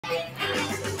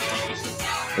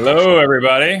Hello,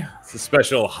 everybody. It's a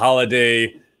special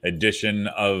holiday edition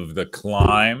of The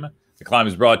Climb. The Climb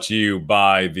is brought to you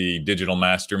by the Digital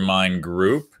Mastermind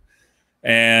group.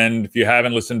 And if you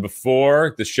haven't listened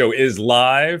before, the show is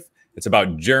live. It's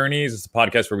about journeys. It's a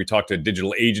podcast where we talk to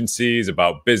digital agencies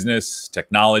about business,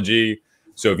 technology.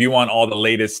 So if you want all the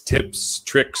latest tips,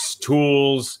 tricks,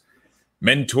 tools,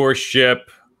 mentorship,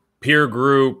 peer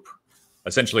group,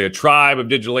 essentially a tribe of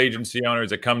digital agency owners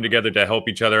that come together to help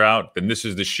each other out, then this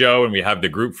is the show, and we have the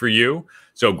group for you.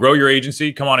 So grow your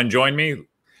agency. Come on and join me.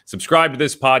 Subscribe to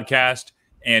this podcast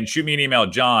and shoot me an email,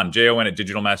 Jon, Jon at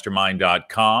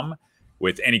digitalmastermind.com,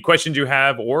 with any questions you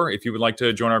have, or if you would like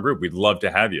to join our group, we'd love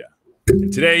to have you.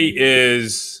 And today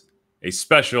is a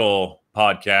special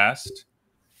podcast,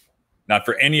 not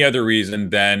for any other reason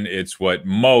than it's what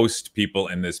most people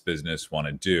in this business want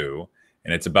to do,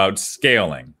 and it's about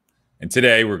scaling. And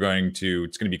today it's going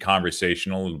to be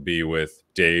conversational. It'll be with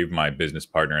Dave, my business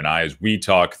partner, and I, as we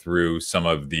talk through some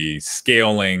of the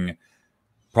scaling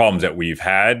problems that we've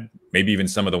had, maybe even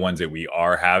some of the ones that we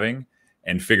are having,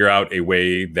 and figure out a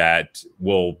way that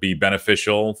will be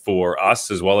beneficial for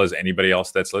us as well as anybody else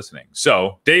that's listening.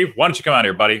 So Dave, why don't you come out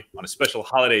here, buddy, on a special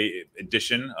holiday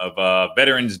edition of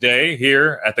Veterans Day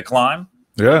here at The Climb.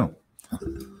 Yeah,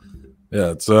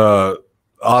 it's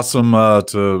awesome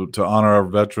to honor our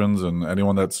veterans and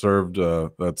anyone that served.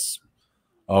 That's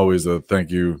always a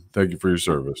thank you for your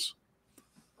service.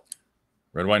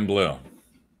 Red, white, and blue.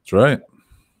 That's right.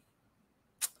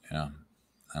 Yeah,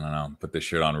 I don't know. Put this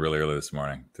shirt on really early this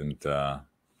morning. Didn't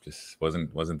just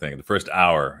wasn't thinking. The first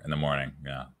hour in the morning.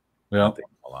 Yeah. A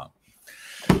lot.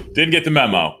 Didn't get the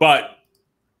memo. But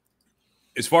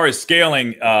as far as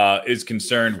scaling is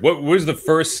concerned, what was the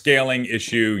first scaling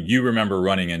issue you remember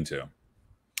running into?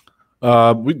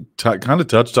 We kind of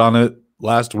touched on it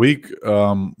last week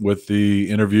with the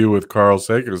interview with Carl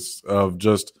Sakis of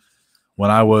just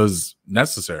when I was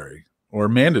necessary or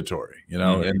mandatory,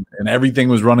 and everything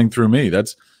was running through me.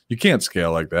 You can't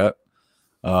scale like that.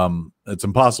 It's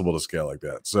impossible to scale like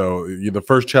that. So the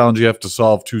first challenge you have to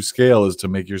solve to scale is to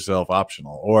make yourself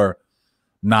optional or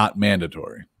not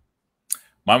mandatory.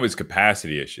 Mine was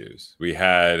capacity issues. We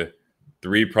had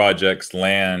 3 projects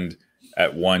land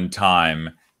at one time.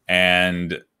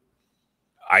 And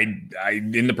I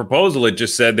in the proposal, it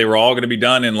just said they were all going to be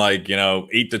done in 8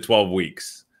 to 12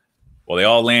 weeks. Well, they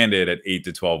all landed at 8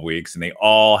 to 12 weeks, and they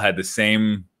all had the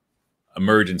same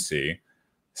emergency.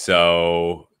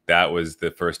 So that was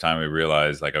the first time we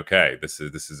realized, okay, this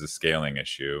is a scaling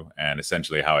issue. And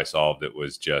essentially, how I solved it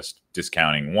was just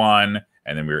discounting one,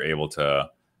 and then we were able to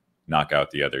knock out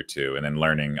the other 2, and then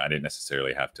learning I didn't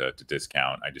necessarily have to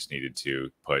discount. I just needed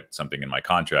to put something in my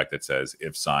contract that says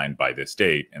if signed by this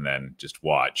date, and then just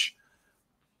watch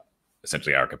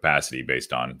essentially our capacity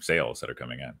based on sales that are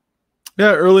coming in.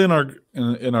 Yeah, early in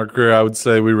our career, I would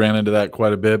say we ran into that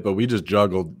quite a bit, but we just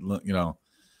juggled,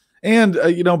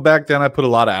 And back then I put a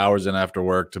lot of hours in after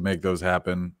work to make those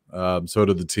happen. So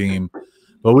did the team,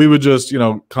 but we would just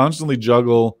constantly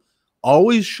juggle.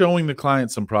 Always showing the client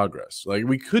some progress.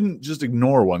 We couldn't just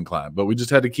ignore one client, but we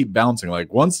just had to keep bouncing.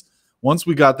 Once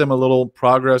we got them a little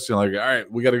progress, all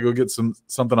right, we got to go get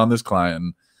something on this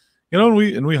client. And,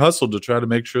 we hustled to try to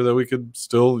make sure that we could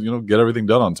still, get everything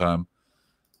done on time.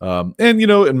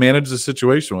 And manage the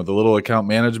situation with a little account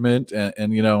management.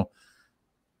 And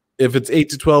if it's 8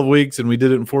 to 12 weeks and we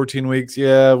did it in 14 weeks,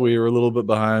 yeah, we were a little bit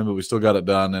behind, but we still got it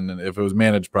done. And if it was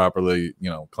managed properly,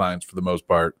 clients for the most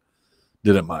part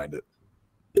didn't mind it.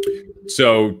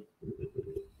 So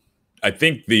I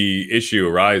think the issue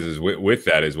arises with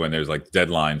that is when there's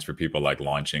deadlines for people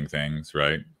launching things,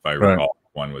 right? If I recall,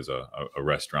 one was a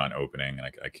restaurant opening, and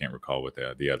I can't recall what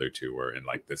the other 2 were. And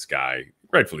this guy,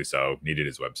 rightfully so, needed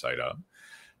his website up.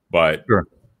 But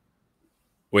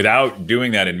without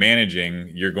doing that and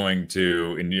managing, you're going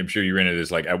to, and I'm sure you ran into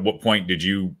this, at what point did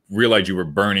you realize you were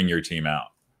burning your team out?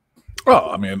 Oh,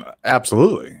 I mean,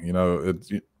 absolutely.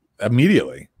 It's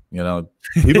immediately.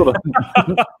 People,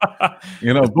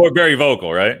 They're very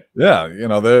vocal, right? Yeah,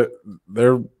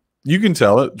 they're you can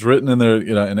tell it. It's written in there,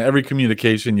 in every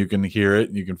communication. You can hear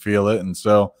it, you can feel it, and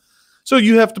so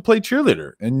you have to play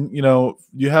cheerleader, and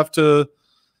you have to,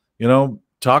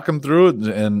 talk them through it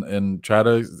and try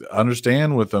to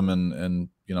understand with them, and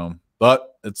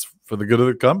but it's for the good of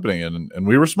the company, and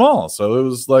we were small, so it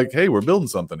was hey, we're building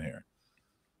something here,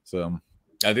 so.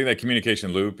 I think that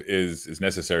communication loop is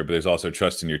necessary, but there's also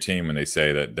trust in your team when they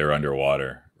say that they're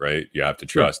underwater, right? You have to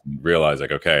trust and realize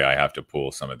okay, I have to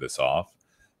pull some of this off.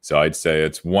 So I'd say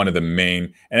it's one of the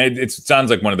main, and it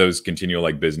sounds like one of those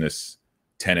continual business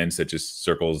tenets that just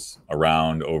circles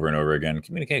around over and over again.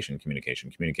 Communication.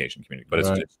 But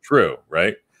it's true,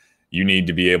 right? You need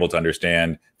to be able to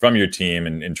understand from your team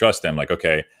and trust them. Like,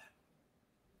 okay,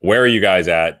 where are you guys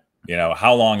at? You know,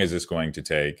 how long is this going to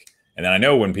take? And then I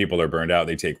know when people are burned out,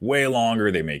 they take way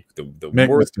longer. They make the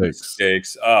worst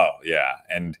mistakes. Oh, yeah.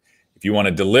 And if you want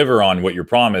to deliver on what you're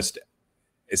promised,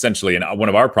 essentially, and one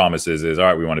of our promises is, all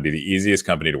right, we want to be the easiest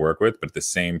company to work with, but at the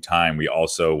same time, we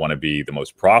also want to be the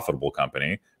most profitable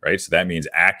company, right? So that means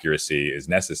accuracy is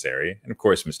necessary. And of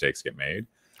course, mistakes get made.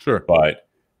 Sure. But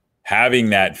having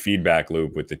that feedback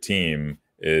loop with the team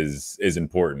is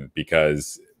important,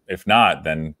 because if not,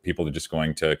 then people are just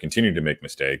going to continue to make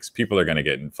mistakes. People are going to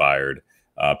get fired.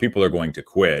 People are going to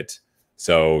quit.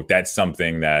 So that's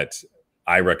something that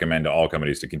I recommend to all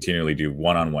companies to continually do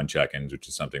one-on-one check-ins, which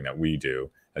is something that we do,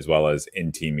 as well as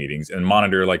in team meetings, and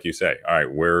monitor, like you say, all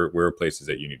right, where are places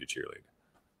that you need to cheerlead?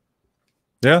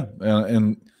 Yeah.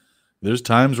 And there's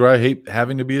times where I hate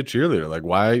having to be a cheerleader. Like,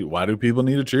 why do people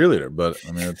need a cheerleader? But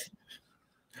I mean,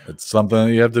 it's something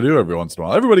that you have to do every once in a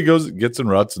while. Everybody gets in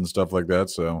ruts and stuff like that.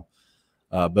 So,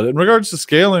 but in regards to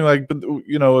scaling, like,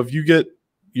 you know, if you get,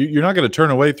 you're not going to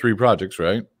turn away 3 projects,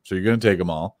 right? So you're going to take them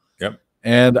all. Yep.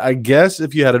 And I guess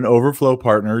if you had an overflow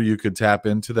partner, you could tap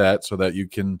into that so that you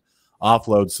can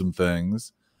offload some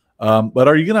things. But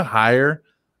are you going to hire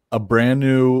a brand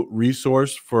new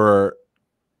resource for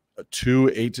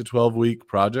 2 8 to 12 week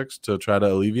projects to try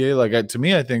to alleviate? Like, to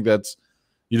me, I think that's,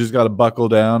 you just got to buckle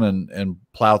down and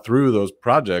plow through those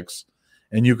projects,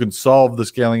 and you can solve the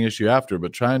scaling issue after.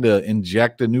 But trying to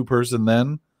inject a new person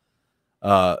then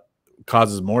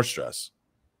causes more stress.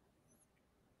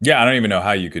 Yeah, I don't even know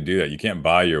how you could do that. You can't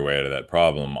buy your way out of that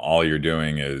problem. All you're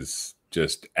doing is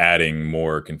just adding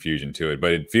more confusion to it.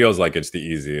 But it feels like it's the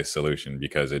easiest solution,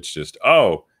 because it's just,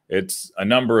 oh, it's a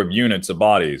number of units of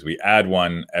bodies. We add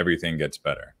one, everything gets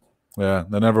better. Yeah,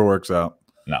 that never works out.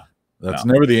 No. That's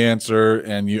never the answer.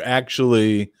 And you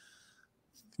actually,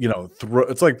 you know,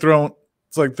 it's like throwing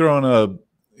a,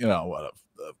 you know, a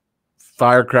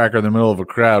firecracker in the middle of a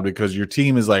crowd, because your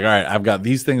team is like, all right, I've got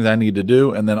these things I need to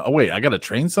do. And then, oh, wait, I got to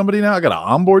train somebody now. I got to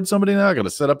onboard somebody now. I got to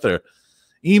set up their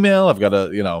email. I've got to,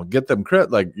 you know, get them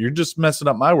like, you're just messing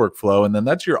up my workflow. And then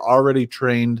that's your already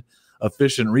trained,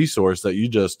 efficient resource that you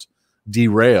just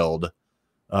derailed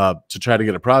to try to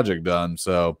get a project done.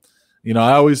 So, you know,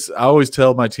 I always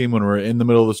tell my team, when we're in the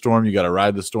middle of the storm, you got to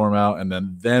ride the storm out, and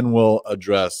then we'll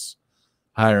address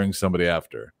hiring somebody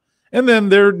after. And then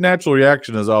their natural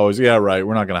reaction is always, yeah, right,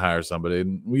 we're not going to hire somebody.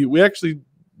 And we actually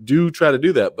do try to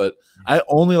do that, but I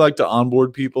only like to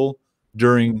onboard people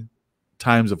during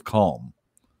times of calm,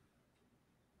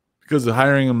 because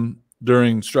hiring them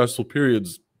during stressful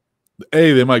periods,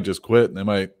 A, they might just quit and they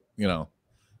might, you know,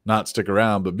 not stick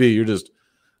around, but B, you're just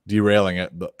derailing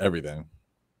everything.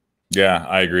 Yeah,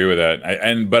 I agree with that.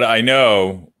 But I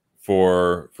know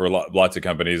for lots of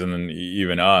companies, and then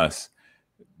even us,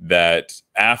 that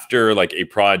after like a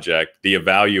project, the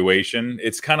evaluation,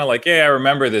 it's kind of like, yeah, I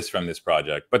remember this from this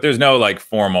project, but there's no like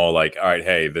formal, like, all right,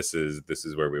 hey, this is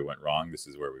where we went wrong. This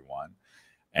is where we won.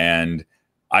 And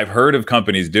I've heard of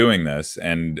companies doing this,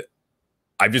 and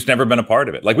I've just never been a part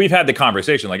of it. Like, we've had the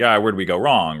conversation, like, where did we go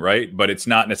wrong? Right. But it's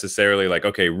not necessarily like,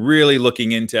 okay, really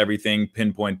looking into everything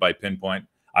pinpoint by pinpoint.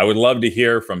 I would love to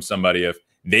hear from somebody if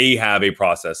they have a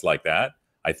process like that.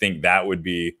 I think that would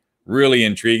be really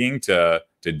intriguing to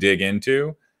dig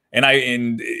into. And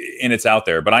it's out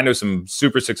there. But I know some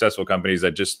super successful companies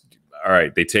that just, all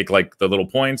right, they take like the little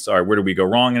points. All right, where do we go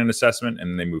wrong in an assessment?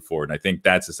 And they move forward. And I think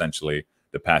that's essentially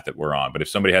the path that we're on. But if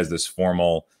somebody has this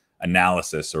formal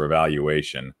analysis or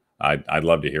evaluation, I'd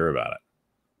love to hear about it.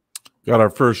 Got our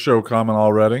first show comment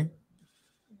already.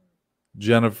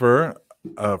 Jennifer,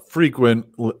 a frequent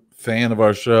fan of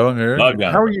our show here. Love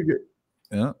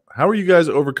Jennifer. How are you guys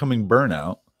overcoming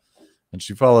burnout? And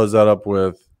she follows that up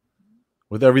with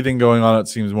everything going on, it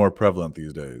seems more prevalent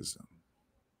these days.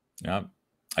 Yeah.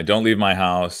 I don't leave my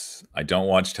house. I don't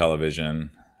watch television.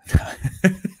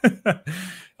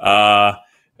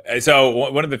 So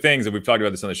one of the things that we've talked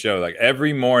about this on the show, like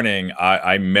every morning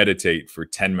I meditate for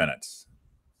 10 minutes.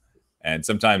 And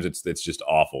sometimes it's just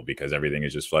awful because everything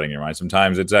is just flooding your mind.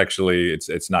 Sometimes it's actually,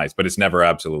 it's nice, but it's never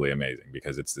absolutely amazing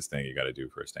because it's this thing you got to do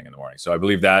first thing in the morning. So I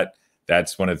believe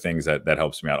that's one of the things that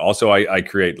helps me out. Also, I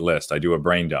create lists. I do a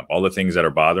brain dump. All the things that are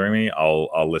bothering me,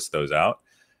 I'll list those out.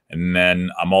 And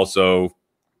then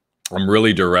I'm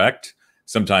really direct,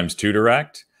 sometimes too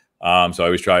direct. So I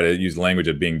always try to use the language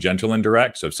of being gentle and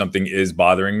direct. So if something is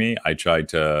bothering me, I try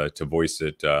to voice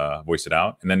it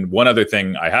out. And then one other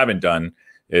thing I haven't done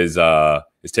is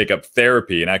take up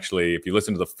therapy. And actually, if you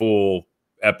listen to the full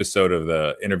episode of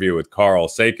the interview with Carl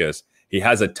Sakis, he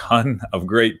has a ton of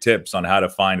great tips on how to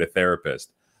find a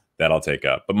therapist that I'll take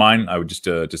up. But mine, I would just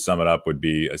to sum it up, would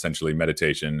be essentially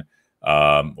meditation,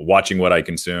 watching what I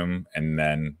consume, and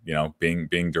then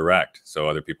being direct so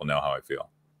other people know how I feel.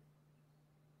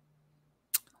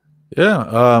 Yeah,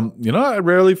 I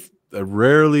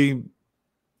rarely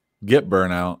get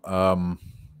burnout.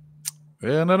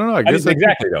 And I don't know. I guess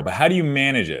exactly though. But how do you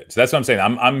manage it? So that's what I'm saying.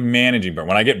 I'm managing burn.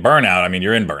 When I get burnout, I mean,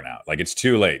 you're in burnout. Like, it's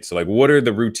too late. So, like, what are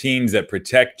the routines that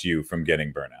protect you from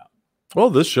getting burnout? Well,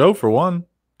 this show, for one.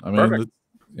 I mean,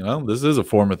 this is a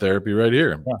form of therapy right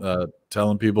here. Yeah.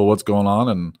 Telling people what's going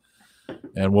on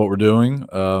and what we're doing.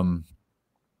 I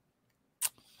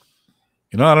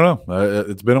don't know.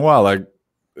 It's been a while. Like,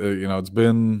 it's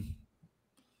been.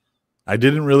 I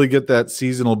didn't really get that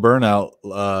seasonal burnout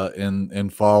in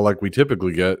fall like we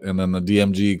typically get, and then the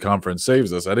DMG conference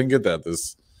saves us. I didn't get that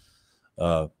this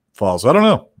fall, so I don't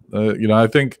know.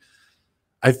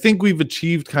 I think we've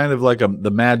achieved kind of like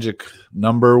the magic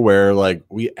number where, like,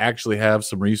 we actually have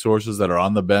some resources that are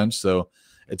on the bench. So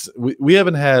we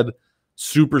haven't had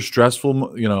super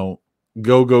stressful,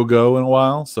 go in a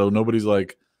while. So nobody's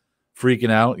like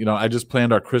freaking out. I just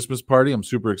planned our Christmas party. I'm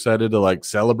super excited to like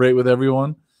celebrate with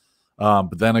everyone.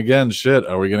 But then again, shit,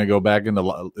 are we going to go back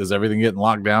into, is everything getting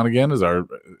locked down again? Is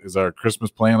our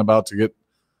Christmas plan about to get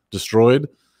destroyed?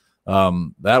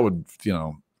 That would,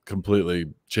 completely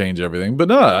change everything. But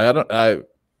no, I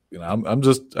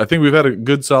think we've had a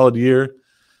good solid year,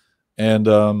 and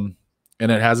it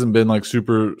hasn't been like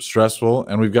super stressful,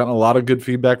 and we've gotten a lot of good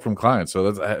feedback from clients.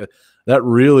 So that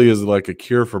really is like a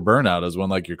cure for burnout, is when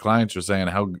like your clients are saying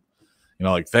how,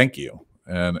 like, thank you,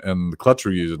 and the clutch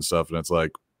reviews and stuff. And it's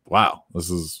like, wow,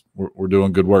 we're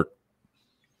doing good work.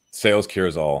 Sales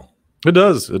cures all. It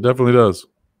does. It definitely does.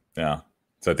 Yeah.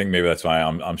 So I think maybe that's why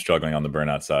I'm struggling on the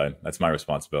burnout side. That's my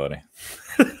responsibility.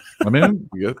 I mean,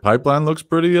 pipeline looks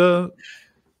pretty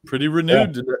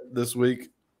renewed this week.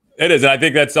 It is, and I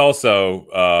think that's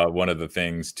also one of the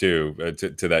things too.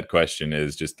 To that question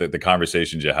is just the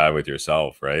conversations you have with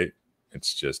yourself, right?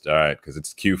 It's just all right because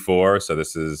it's Q4, so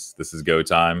this is go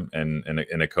time, and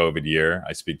in a COVID year,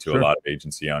 I speak to a lot of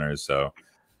agency owners, so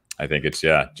I think it's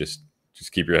just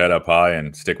keep your head up high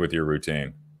and stick with your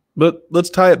routine. But let's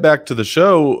tie it back to the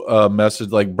show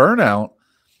message. Like, burnout,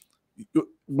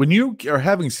 when you are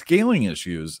having scaling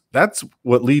issues, that's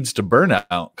what leads to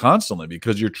burnout constantly,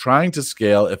 because you're trying to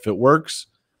scale. If it works,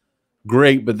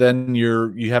 great, but then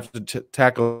you have to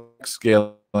tackle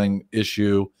scaling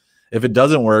issue. If it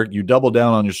doesn't work, you double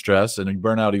down on your stress and you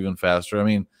burn out even faster. I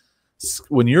mean,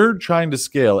 when you're trying to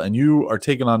scale and you are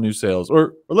taking on new sales,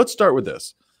 or let's start with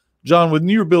this. Jon, when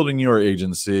you were building your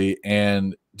agency,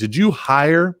 and did you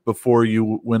hire before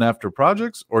you went after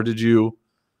projects, or did you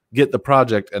get the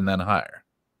project and then hire?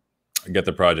 Get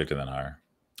the project and then hire.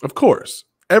 Of course.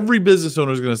 Every business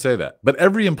owner is going to say that, but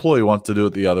every employee wants to do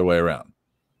it the other way around.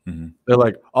 Mm-hmm. They're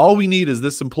like, all we need is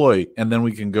this employee, and then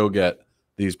we can go get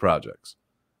these projects.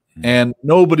 Mm-hmm. And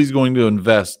nobody's going to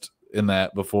invest in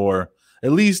that before,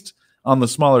 at least on the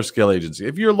smaller scale agency.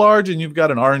 If you're large and you've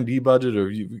got an R&D budget, or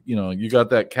you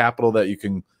got that capital that you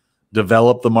can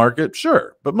develop the market,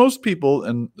 sure. But most people,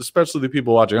 and especially the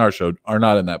people watching our show, are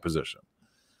not in that position.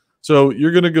 So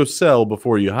you're going to go sell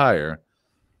before you hire.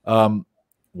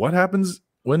 What happens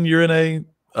when you're in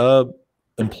a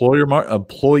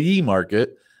employee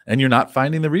market and you're not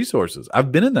finding the resources?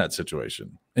 I've been in that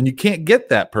situation, and you can't get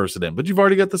that person in, but you've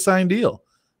already got the signed deal.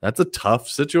 That's a tough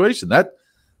situation. That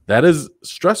is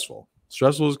stressful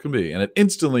as can be, and it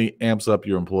instantly amps up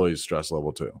your employees' stress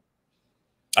level too.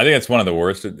 I think it's one of the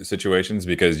worst situations,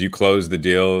 because you close the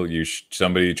deal,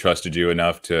 somebody trusted you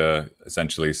enough to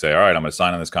essentially say, all right, I'm going to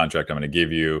sign on this contract, I'm going to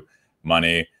give you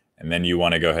money, and then you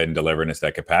want to go ahead and deliver, and it's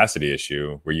that capacity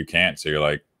issue where you can't. So you're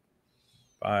like,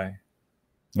 bye.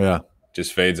 Yeah.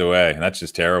 Just fades away. And that's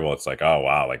just terrible. It's like, oh,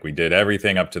 wow. Like, we did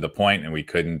everything up to the point, and we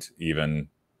couldn't even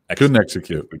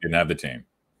execute. We didn't have the team.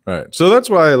 Right. So that's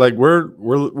why, like, we're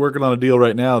working on a deal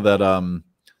right now that,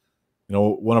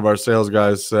 one of our sales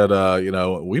guys said,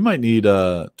 we might need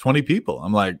 20 people.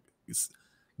 I'm like,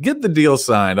 get the deal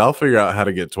signed. I'll figure out how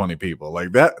to get 20 people.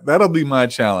 Like, that'll be my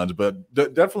challenge, but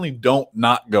definitely don't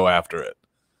not go after it.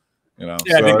 Yeah,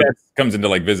 so I think that comes into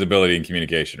like visibility and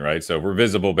communication, right? So we're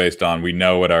visible based on, we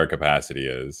know what our capacity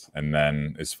is. And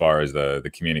then as far as the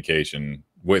communication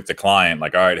with the client,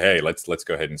 like, all right, hey, let's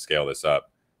go ahead and scale this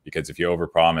up. Because if you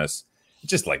overpromise,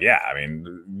 just like, I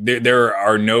mean, there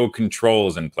are no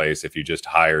controls in place if you just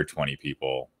hire 20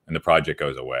 people and the project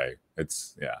goes away.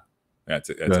 That's a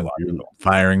lot of people.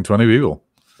 Firing 20 people.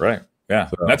 Right. Yeah,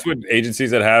 So, that's what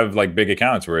agencies that have like big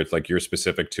accounts where it's like you're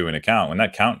specific to an account. When that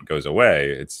account goes away,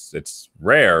 it's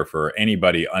rare for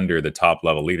anybody under the top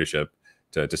level leadership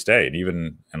to stay. And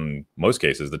even in most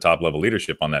cases, the top level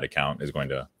leadership on that account is going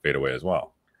to fade away as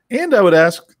well. and I would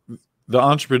ask the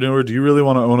entrepreneur, do you really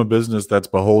want to own a business that's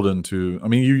beholden to? I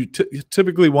mean, you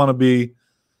typically want to be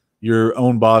your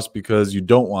own boss because you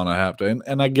don't want to have to.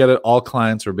 And I get it. All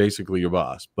clients are basically your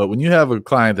boss. But when you have a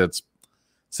client that's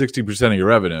 60% of your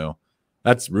revenue,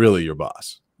 that's really your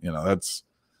boss. You know, that's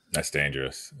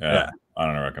dangerous. Yeah. I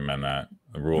don't recommend that.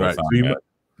 The rule of right. thumb,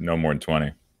 no more than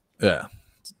 20. Yeah.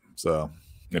 So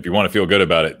if you want to feel good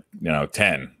about it,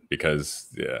 10, because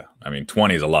I mean,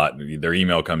 20 is a lot. Their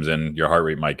email comes in, your heart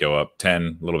rate might go up.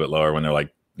 10, a little bit lower. When they're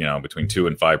like, between 2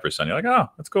 and 5%, you're like, oh,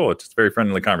 that's cool. It's a very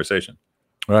friendly conversation.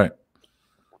 Right.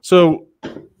 So,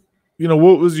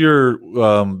 what was your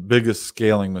biggest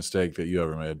scaling mistake that you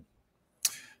ever made?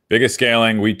 Biggest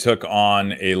scaling, we took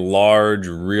on a large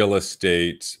real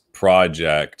estate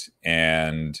project,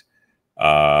 and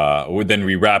then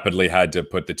we rapidly had to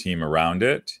put the team around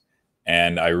it.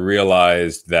 And I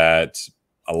realized that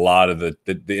a lot of the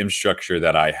infrastructure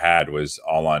that I had was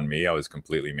all on me. I was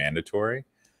completely mandatory.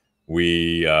 There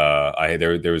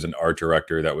was an art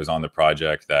director that was on the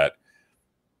project that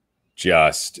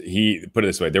he put it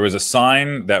this way. There was a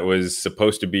sign that was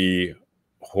supposed to be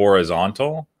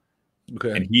horizontal.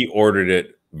 Okay. And he ordered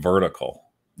it vertical.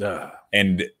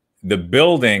 And the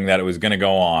building that it was going to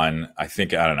go on, I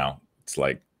don't know, it's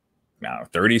like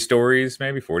 30 stories,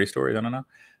 maybe 40 stories. I don't know.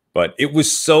 But it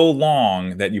was so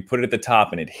long that you put it at the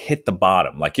top and it hit the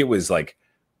bottom. Like it was like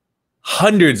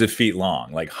hundreds of feet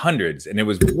long, like hundreds. And it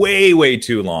was way, way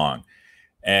too long.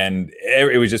 And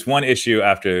it was just one issue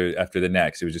after the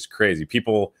next. It was just crazy.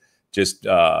 People just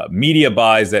media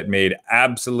buys that made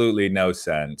absolutely no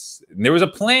sense. And there was a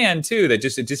plan too that it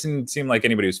just didn't seem like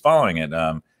anybody was following it.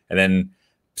 And then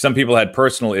some people had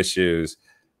personal issues.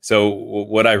 So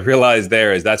what I realized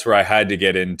there is that's where I had to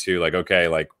get into like, okay,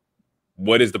 like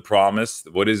what is the promise?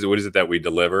 What is it that we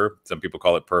deliver? Some people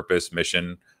call it purpose,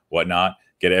 mission, whatnot.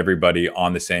 Get everybody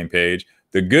on the same page.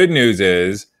 The good news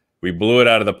is we blew it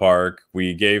out of the park.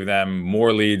 We gave them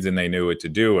more leads than they knew what to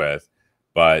do with.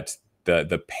 But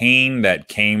the pain that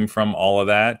came from all of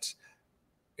that,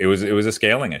 it was a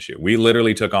scaling issue. We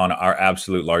literally took on our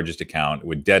absolute largest account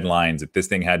with deadlines that this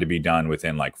thing had to be done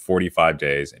within like 45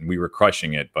 days. And we were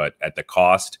crushing it, but at the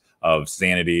cost of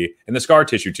sanity and the scar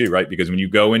tissue too, right? Because when you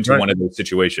go into one of those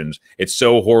situations, it's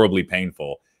so horribly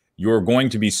painful. You're going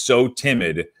to be so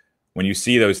timid when you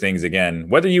see those things again,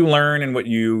 whether you learn and what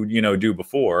you do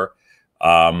before.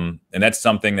 And that's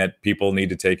something that people need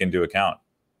to take into account.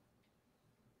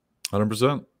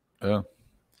 100%. Yeah.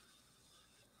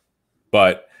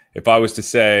 But if I was to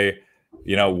say,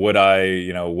 would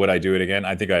I do it again?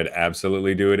 I think I'd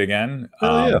absolutely do it again.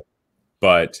 Yeah.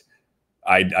 But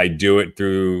I do it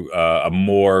through a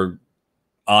more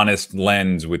honest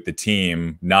lens with the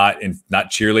team, not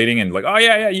cheerleading and like, oh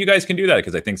yeah, you guys can do that.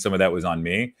 Because I think some of that was on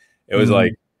me. It was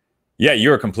like, yeah,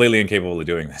 you are completely incapable of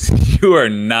doing this. You are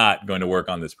not going to work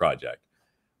on this project.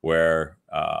 Where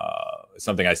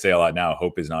something I say a lot now,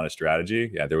 hope is not a strategy.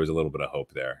 Yeah, there was a little bit of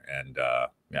hope there. And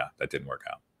that didn't work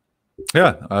out.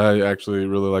 Yeah, I actually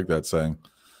really like that saying.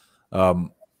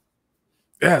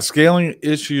 Scaling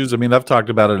issues. I mean, I've talked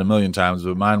about it a million times,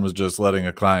 but mine was just letting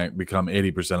a client become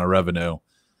 80% of revenue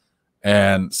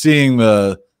and seeing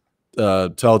the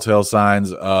telltale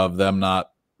signs of them not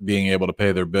being able to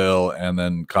pay their bill and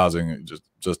then causing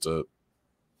just a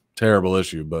terrible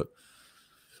issue. But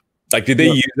like, did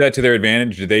they use that to their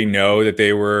advantage? Did they know that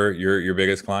they were your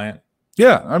biggest client?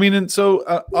 Yeah, I mean, and so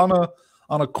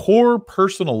on a core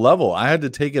personal level, I had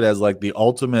to take it as like the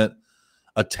ultimate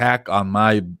attack on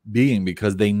my being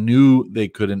because they knew they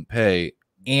couldn't pay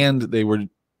and they were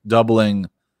doubling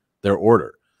their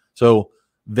order. So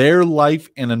their life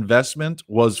and investment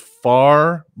was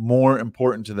far more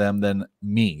important to them than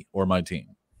me or my team.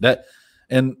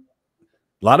 And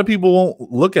a lot of people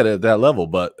won't look at it at that level,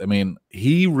 but I mean,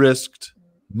 he risked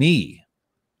me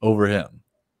over him.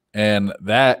 And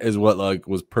that is what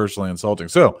was personally insulting.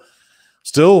 So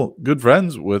still good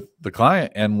friends with the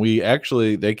client. And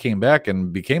they came back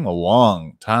and became a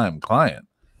long time client,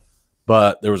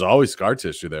 but there was always scar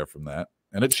tissue there from that.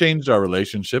 And it changed our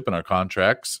relationship and our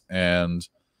contracts. And,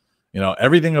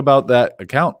 everything about that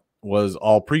account was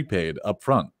all prepaid up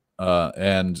front.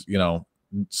 And,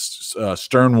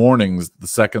 stern warnings the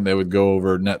second they would go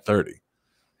over net 30.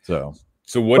 So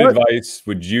what advice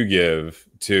would you give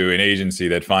to an agency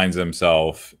that finds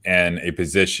themselves in a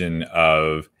position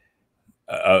of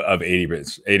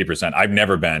 80%? I've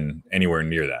never been anywhere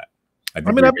near that. I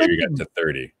think maybe got to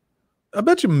 30. I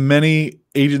bet you many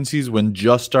agencies, when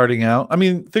just starting out, I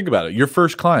mean, think about it. Your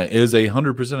first client is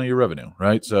 100% of your revenue,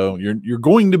 right? So you're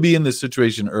going to be in this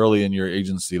situation early in your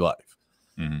agency life.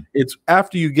 Mm-hmm. It's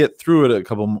after you get through it a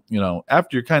couple,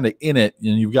 after you're kind of in it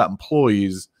and you've got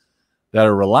employees that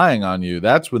are relying on you,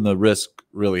 that's when the risk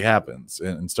really happens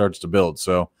and starts to build.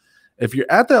 So if you're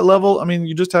at that level, I mean,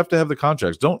 you just have to have the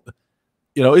contracts. Don't,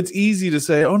 it's easy to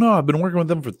say, oh no, I've been working with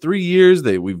them for 3 years.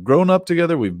 We've grown up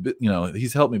together.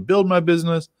 He's helped me build my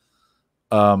business.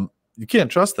 You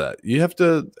can't trust that. You have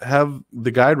to have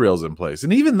the guide rails in place.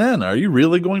 And even then, are you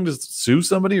really going to sue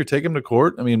somebody or take them to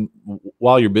court? I mean,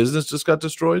 while your business just got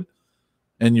destroyed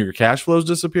and your cash flows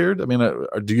disappeared, I mean,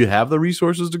 do you have the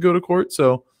resources to go to court?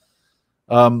 So,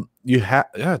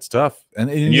 it's tough.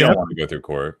 And you don't want to go through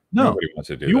court. No, nobody wants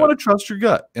to do you that. Want to trust your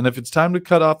gut. And if it's time to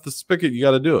cut off the spigot, you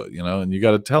got to do it, and you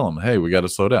got to tell them, hey, we got to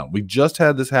slow down. We just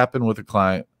had this happen with a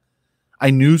client.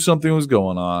 I knew something was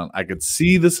going on. I could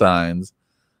see the signs.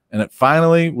 And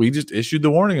finally, we just issued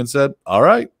the warning and said, all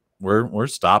right, we're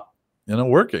stopped,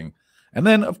 working. And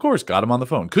then, of course, got him on the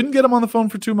phone. Couldn't get him on the phone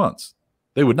for 2 months.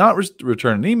 They would not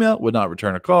return an email, would not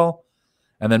return a call.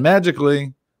 And then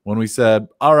magically, when we said,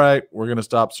 all right, we're going to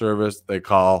stop service, they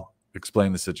call,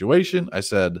 explain the situation. I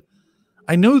said,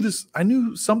 I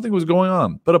knew something was going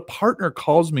on, but a partner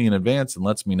calls me in advance and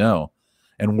lets me know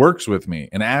and works with me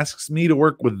and asks me to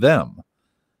work with them.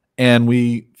 And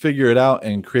we figure it out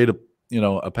and create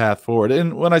a path forward.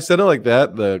 And when I said it like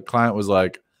that, the client was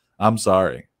like, I'm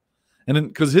sorry. And then,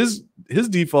 because his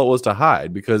default was to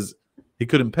hide because he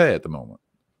couldn't pay at the moment.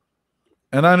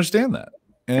 And I understand that.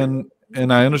 And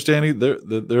I understand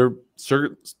their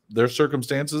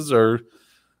circumstances are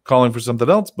calling for something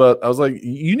else. But I was like,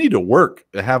 you need to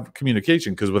have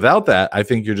communication, because without that, I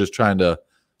think you're just trying to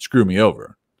screw me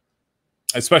over.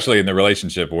 Especially in the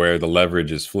relationship where the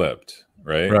leverage is flipped,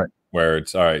 right? Right. Where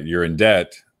it's, all right, you're in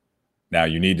debt. Now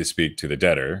you need to speak to the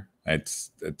debtor.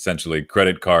 It's essentially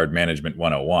credit card management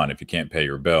 101. If you can't pay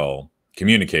your bill,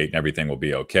 communicate and everything will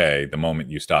be okay. The moment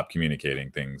you stop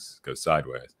communicating, things go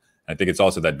sideways. I think it's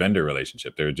also that vendor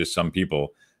relationship. There are just some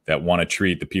people that want to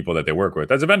treat the people that they work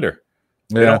with as a vendor.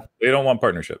 Yeah. They don't want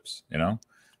partnerships,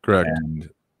 Correct. And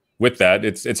with that,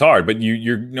 it's hard, but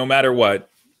you're no matter what,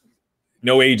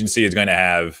 no agency is going to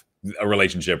have a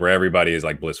relationship where everybody is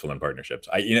like blissful in partnerships.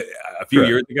 A few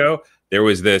years ago, there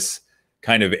was this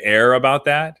kind of air about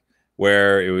that,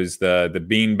 where it was the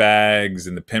bean bags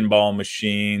and the pinball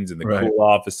machines and the cool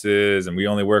offices, and we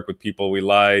only work with people we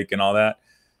like and all that.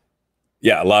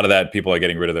 Yeah, a lot of that, people are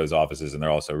getting rid of those offices, and they're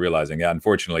also realizing, yeah,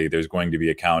 unfortunately, there's going to be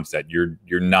accounts that you're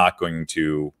not going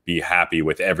to be happy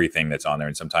with everything that's on there,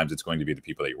 and sometimes it's going to be the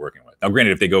people that you're working with. Now,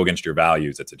 granted, if they go against your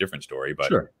values, that's a different story,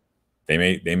 but they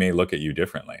may look at you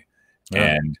differently,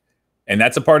 and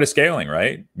that's a part of scaling,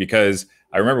 right? Because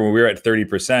I remember when we were at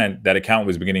 30%, that account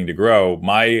was beginning to grow.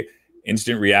 My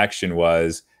instant reaction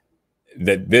was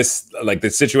that the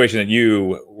situation that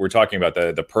you were talking about,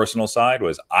 the personal side,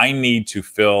 was I need to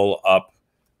fill up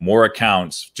more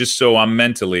accounts just so I'm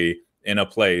mentally in a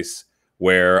place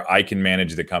where I can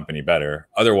manage the company better.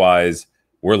 Otherwise,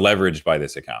 we're leveraged by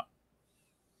this account.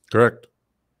 Correct.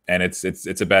 And it's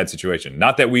a bad situation.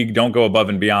 Not that we don't go above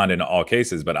and beyond in all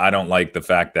cases, but I don't like the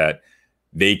fact that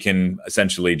they can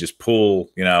essentially just pull,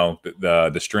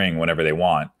 the string whenever they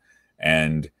want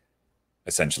and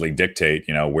essentially dictate,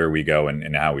 where we go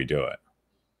and how we do it.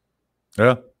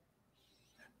 Yeah.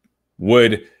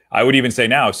 I would even say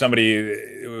now, if somebody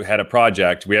had a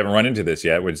project, we haven't run into this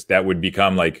yet, that would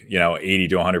become like, 80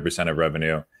 to 100% of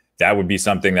revenue. That would be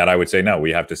something that I would say, no,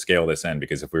 we have to scale this in,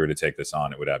 because if we were to take this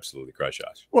on, it would absolutely crush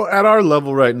us. Well, at our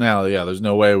level right now, yeah, there's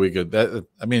no way we could.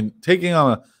 Taking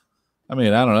on I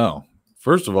don't know.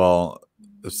 First of all,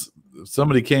 if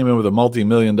somebody came in with a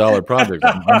multi-million-dollar project,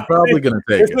 I'm probably going to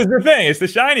take it. This is the thing. It's the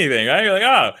shiny thing, right? You're like,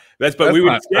 oh, but we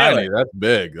would scale it. That's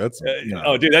big. That's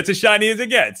oh, dude, that's as shiny as it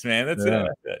gets, man. That's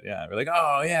it. Yeah, we're like,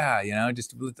 oh yeah,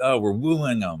 we're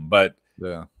wooing them. But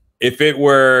if it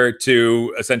were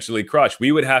to essentially crush,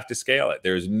 we would have to scale it.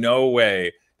 There's no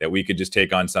way that we could just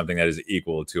take on something that is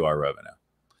equal to our revenue.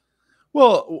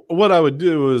 Well, what I would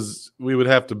do is we would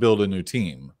have to build a new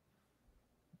team.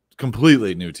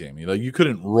 Completely new team. You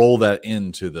couldn't roll that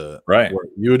into the work.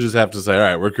 You would just have to say, all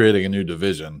right, we're creating a new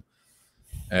division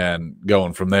and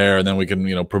going from there, and then we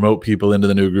can promote people into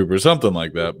the new group or something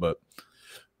like that. But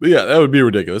yeah, that would be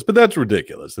ridiculous. But that's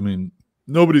ridiculous. I mean,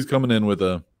 nobody's coming in with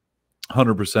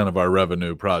 100% of our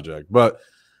revenue project. But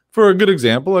for a good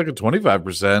example, like a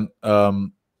 25%, I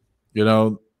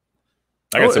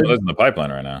got some of those in the pipeline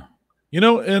right now.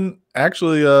 And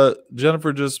actually,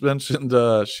 Jennifer just mentioned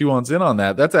she wants in on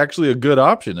that. That's actually a good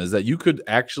option, is that you could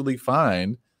actually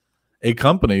find a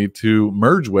company to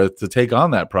merge with to take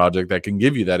on that project that can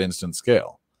give you that instant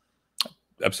scale.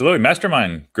 Absolutely.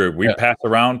 Mastermind group. We pass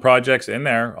around projects in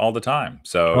there all the time.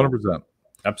 So 100%.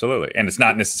 Absolutely. And it's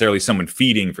not necessarily someone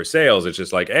feeding for sales. It's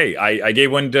just like, hey, I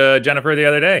gave one to Jennifer the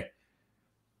other day.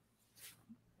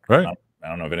 Right. I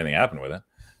don't know if anything happened with it.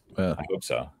 Yeah. I hope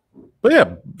so. But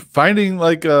yeah, finding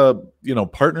like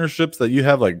partnerships that you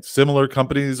have, like similar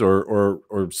companies or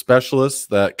specialists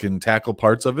that can tackle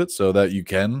parts of it so that you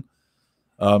can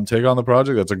take on the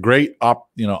project. That's a great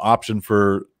option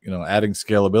for adding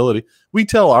scalability. We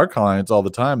tell our clients all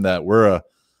the time that we're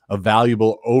a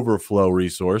valuable overflow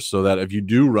resource, so that if you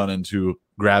do run into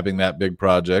grabbing that big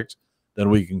project, then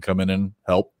we can come in and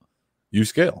help you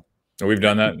scale. We've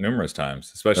done that numerous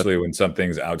times, especially when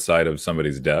something's outside of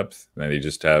somebody's depth and they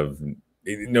just have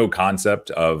no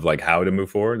concept of like how to move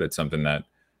forward. That's something that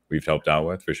we've helped out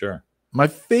with for sure. My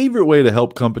favorite way to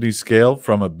help companies scale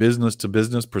from a business to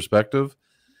business perspective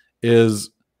is,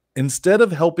 instead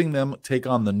of helping them take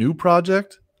on the new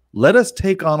project, let us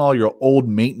take on all your old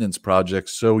maintenance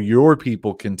projects so your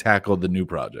people can tackle the new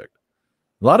project.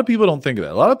 A lot of people don't think of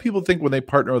that. A lot of people think when they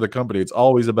partner with a company, it's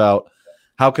always about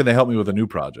how can they help me with a new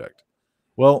project.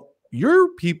 Well, your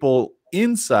people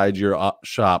inside your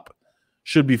shop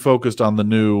should be focused on the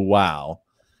new wow.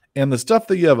 And the stuff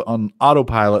that you have on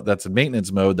autopilot that's in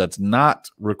maintenance mode that's not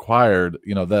required,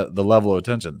 the level of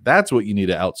attention, that's what you need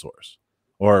to outsource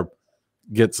or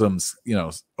get some,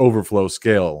 overflow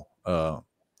scale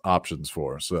options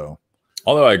for. So,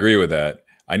 although I agree with that,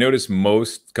 I notice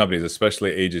most companies,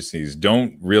 especially agencies,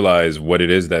 don't realize what it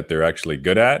is that they're actually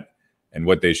good at and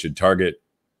what they should target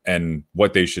and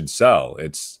what they should sell.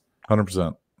 It's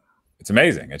 100%. It's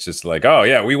amazing. It's just like, oh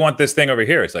yeah, we want this thing over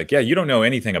here. It's like, yeah, you don't know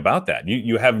anything about that.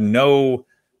 You have no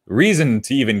reason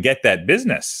to even get that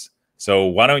business. So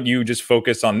why don't you just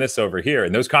focus on this over here?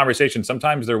 And those conversations,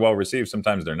 sometimes they're well received,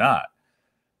 sometimes they're not.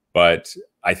 But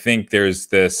I think there's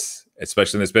this,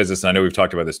 especially in this business, and I know we've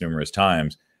talked about this numerous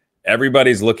times,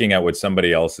 everybody's looking at what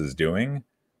somebody else is doing.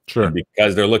 Sure. And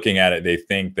because they're looking at it, they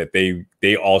think that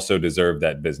they also deserve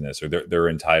that business, or they're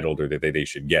entitled, or that they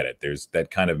should get it. There's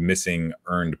that kind of missing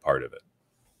earned part of it.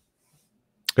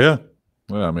 Yeah.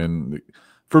 Well, I mean,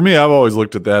 for me, I've always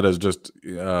looked at that as just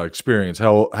experience.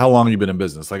 How long you've been in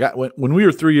business? Like when we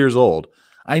were 3 years old,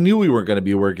 I knew we weren't going to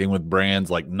be working with brands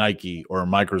like Nike or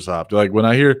Microsoft. Like when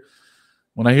I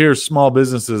hear small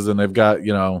businesses and they've got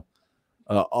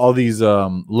all these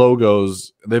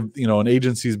logos, they've an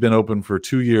agency's been open for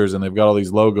 2 years and they've got all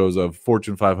these logos of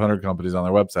Fortune 500 companies on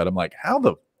their website. I'm like, how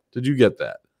did you get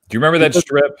that? Do you remember that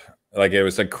strip? Like it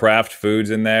was like Kraft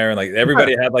Foods in there, and like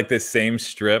everybody had like this same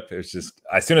strip. It was just,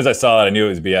 as soon as I saw it, I knew it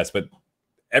was BS. But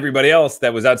everybody else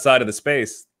that was outside of the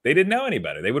space, they didn't know any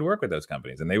better. They would work with those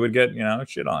companies and they would get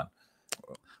shit on.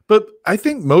 But I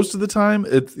think most of the time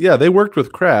they worked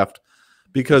with Kraft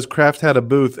because Kraft had a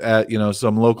booth at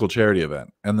some local charity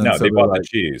event, and then they bought the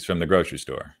cheese from the grocery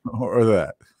store or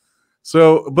that.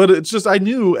 So, but it's just, I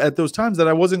knew at those times that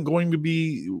I wasn't going to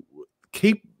be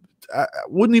I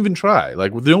wouldn't even try.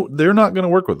 Like they're not going to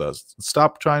work with us.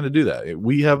 Stop trying to do that.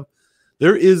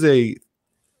 There is a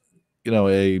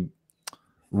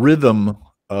rhythm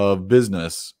of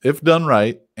business, if done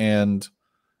right and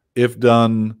if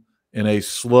done in a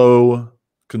slow,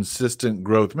 consistent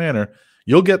growth manner,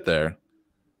 you'll get there.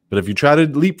 But if you try to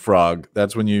leapfrog,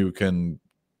 that's when you can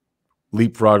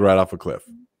leapfrog right off a cliff.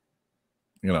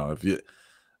 So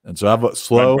have a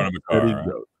slow, steady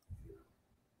growth.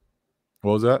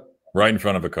 What was that? Right in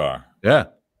front of a car. Yeah.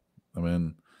 I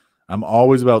mean, I'm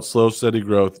always about slow, steady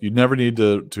growth. You never need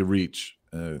to reach.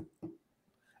 And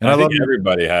I think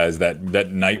everybody has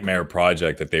that nightmare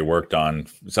project that they worked on.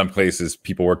 Some places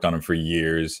people worked on them for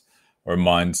years or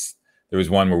months. There was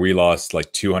one where we lost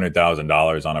like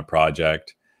 $200,000 on a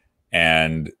project.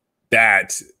 And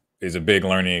that is a big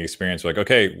learning experience. Like,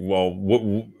 okay, well,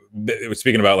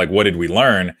 speaking about like, what did we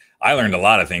learn? I learned a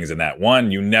lot of things in that. One,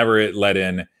 you never let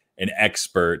in an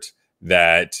expert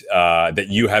that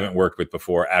you haven't worked with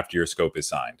before after your scope is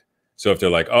signed. So if they're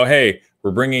like, oh, hey,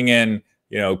 we're bringing in,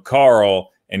 Carl,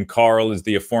 and Carl is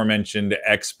the aforementioned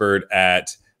expert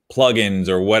at plugins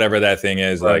or whatever that thing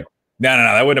is. Right. Like, no,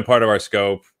 that wasn't a part of our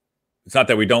scope. It's not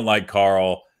that we don't like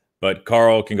Carl, but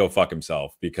Carl can go fuck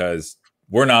himself, because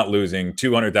we're not losing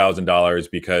 $200,000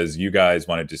 because you guys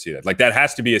wanted to see that. Like, that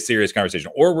has to be a serious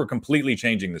conversation, or we're completely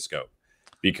changing the scope,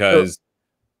 because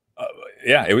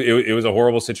it was a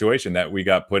horrible situation that we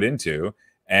got put into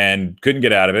and couldn't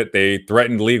get out of it. They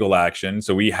threatened legal action,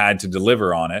 so we had to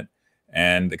deliver on it,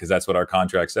 and because that's what our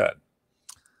contract said.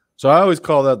 So I always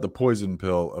call that the poison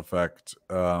pill effect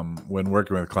when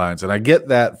working with clients, and I get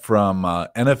that from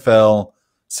NFL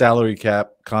salary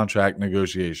cap contract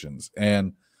negotiations.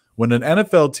 And when an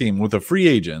NFL team with a free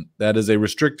agent that is a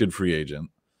restricted free agent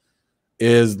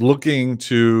is looking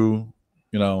to,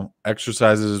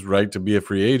 exercise his right to be a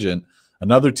free agent,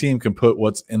 another team can put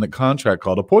what's in the contract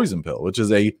called a poison pill, which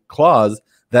is a clause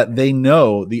that they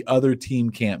know the other team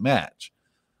can't match.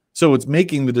 So it's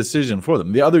making the decision for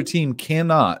them. The other team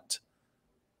cannot,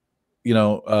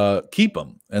 keep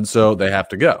them, and so they have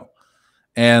to go.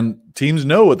 And teams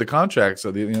know what the contracts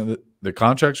are. The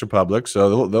contracts are public,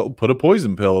 so they'll put a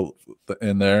poison pill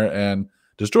in there and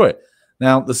destroy it.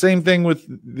 Now, the same thing with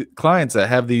the clients that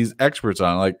have these experts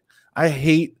on. Like, I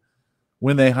hate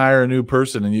when they hire a new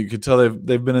person and you could tell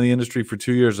they've been in the industry for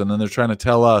 2 years, and then they're trying to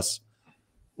tell us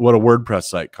what a WordPress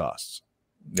site costs.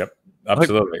 Yep,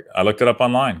 absolutely. I looked it up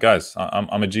online, guys.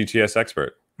 I'm a GTS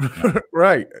expert.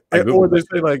 Right. Or they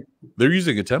say like they're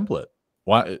using a template.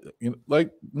 Why?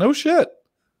 Like, no shit.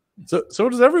 So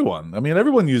does everyone. I mean,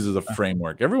 everyone uses a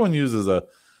framework. Everyone uses a,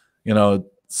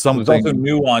 something. There's also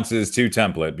nuances to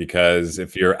template, because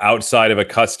if you're outside of a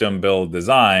custom build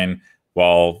design,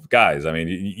 well, guys, I mean,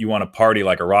 you want to party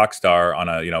like a rock star on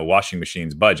a washing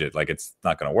machine's budget. Like, it's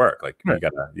not going to work. Like, right.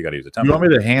 you gotta use a template. You want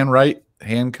me to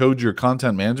hand code your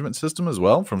content management system as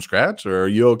well from scratch, or are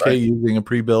you okay using a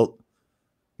pre-built,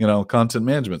 content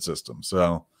management system?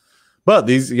 So, but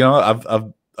these,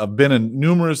 I've been in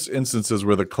numerous instances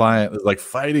where the client is like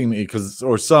fighting me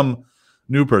or some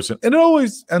new person, and it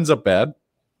always ends up bad.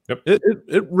 Yep.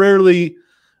 It rarely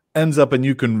ends up in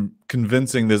you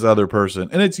convincing this other person,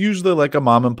 and it's usually like a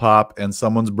mom and pop, and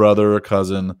someone's brother or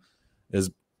cousin is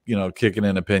kicking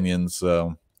in opinions.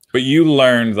 So, but you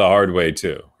learned the hard way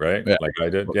too, right? Yeah. Like I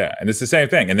did. Yeah, and it's the same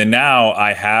thing. And then now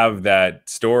I have that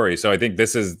story. So I think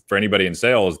this is for anybody in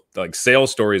sales. Like,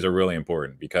 sales stories are really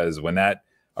important, because when that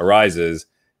arises,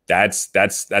 that's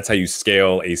how you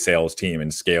scale a sales team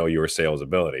and scale your sales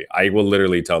ability. I will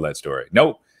literally tell that story.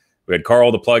 Nope. We had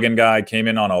Carl, the plugin guy, came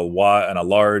in on a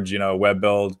large, web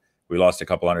build. We lost a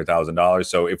couple $100,000.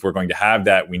 So if we're going to have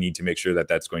that, we need to make sure that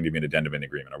that's going to be an addendum in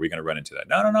agreement. Are we going to run into that?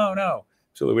 No.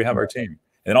 Absolutely, we have our team.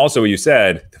 And also, what you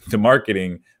said, the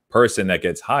marketing person that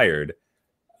gets hired,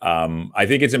 I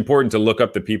think it's important to look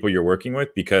up the people you're working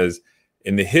with, because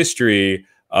in the history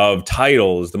of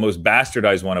titles, the most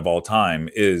bastardized one of all time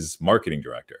is marketing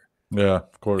director. Yeah,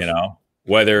 of course.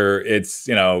 Whether it's,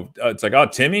 it's like, oh,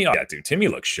 Timmy, oh, yeah, dude, Timmy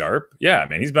looks sharp. Yeah,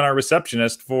 man, he's been our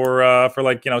receptionist for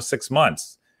like, 6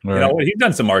 months. Right. He's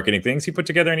done some marketing things. He put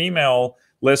together an email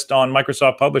list on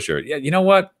Microsoft Publisher. Yeah, you know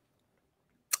what?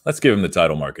 Let's give him the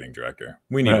title marketing director.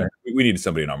 We need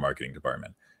somebody in our marketing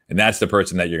department. And that's the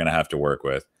person that you're going to have to work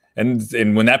with.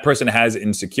 And when that person has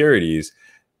insecurities,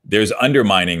 there's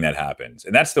undermining that happens.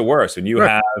 And that's the worst. When you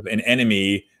have an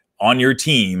enemy on your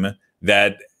team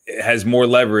that has more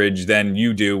leverage than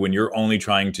you do, when you're only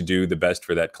trying to do the best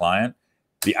for that client,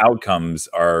 the outcomes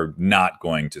are not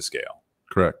going to scale.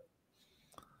 Correct.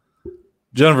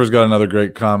 Jennifer's got another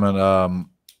great comment.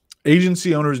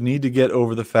 Agency owners need to get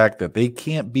over the fact that they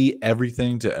can't be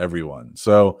everything to everyone.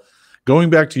 So going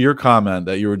back to your comment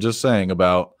that you were just saying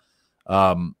about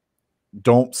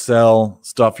don't sell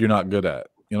stuff you're not good at.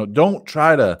 Don't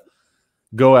try to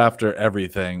go after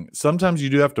everything. Sometimes you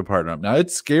do have to partner up. Now,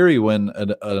 it's scary when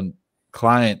a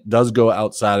client does go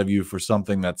outside of you for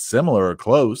something that's similar or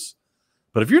close.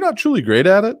 But if you're not truly great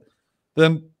at it,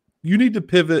 then you need to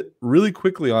pivot really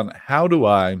quickly on how do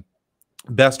I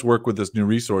best work with this new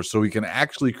resource so we can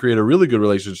actually create a really good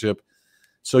relationship,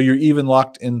 so you're even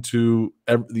locked into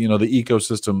the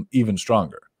ecosystem even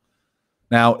stronger.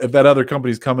 Now, if that other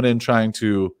company's coming in trying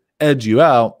to edge you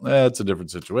out, it's a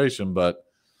different situation. But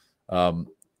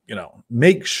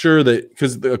make sure that,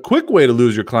 because the quick way to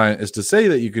lose your client is to say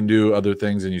that you can do other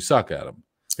things and you suck at them.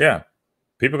 Yeah,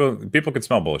 people can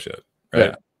smell bullshit, right?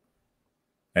 Yeah.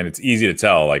 And it's easy to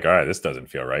tell, like, all right, this doesn't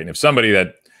feel right. And if somebody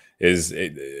that is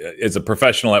a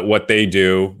professional at what they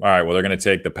do, all right, well, they're going to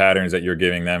take the patterns that you're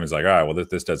giving them. It's like, all right, well,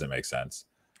 this doesn't make sense.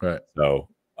 Right. So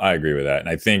I agree with that. And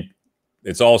I think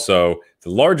it's also, the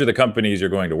larger the companies you're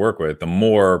going to work with, the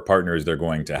more partners they're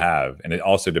going to have. And it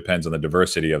also depends on the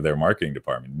diversity of their marketing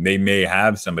department. They may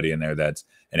have somebody in there that's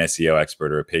an SEO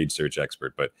expert or a paid search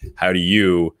expert, but how do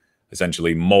you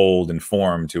essentially mold and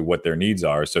form to what their needs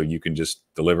are so you can just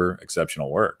deliver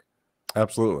exceptional work?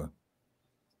 Absolutely.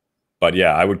 But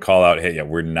yeah, I would call out, hey, yeah,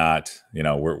 we're not,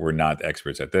 we're not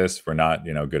experts at this. We're not,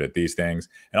 good at these things.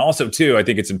 And also too, I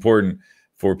think it's important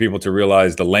for people to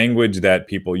realize the language that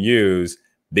people use,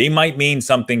 they might mean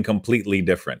something completely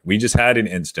different. We just had an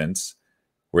instance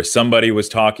where somebody was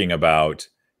talking about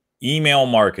email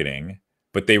marketing,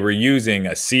 but they were using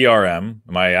a CRM.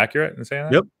 Am I accurate in saying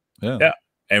that? Yep. Yeah.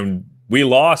 And we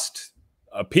lost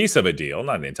a piece of a deal,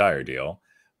 not the entire deal,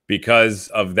 because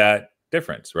of that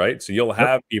difference, right? So you'll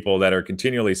have people that are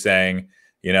continually saying,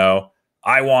 you know,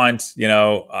 I want,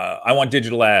 I want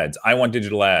digital ads. I want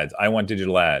digital ads. I want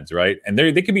digital ads, right? And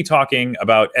they could be talking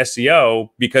about SEO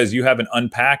because you haven't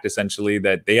unpacked essentially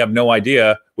that they have no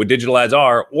idea what digital ads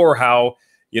are or how,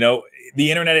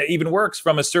 the internet even works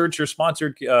from a search or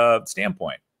sponsored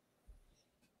standpoint.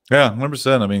 Yeah,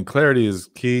 100%. I mean, clarity is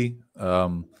key.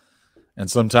 And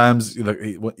sometimes,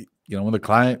 when the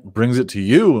client brings it to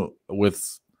you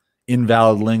with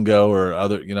invalid lingo or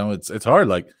other, it's hard.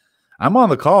 Like, I'm on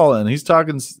the call and he's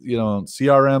talking,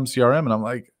 CRM, and I'm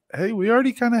like, hey, we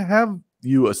already kind of have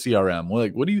you a CRM. We're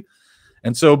like, what do you?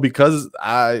 And so because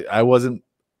I wasn't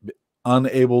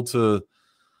unable to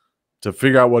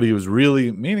figure out what he was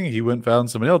really meaning, he went and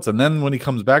found somebody else. And then when he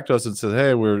comes back to us and says,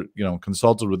 hey, we're,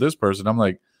 consulted with this person, I'm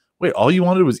like, wait, all you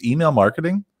wanted was email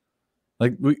marketing?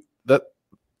 Like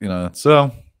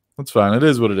so that's fine. It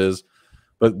is what it is.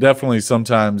 But definitely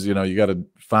sometimes, you got to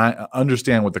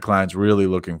understand what the client's really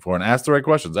looking for and ask the right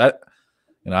questions.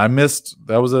 I missed,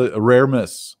 that was a rare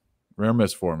miss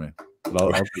for me. But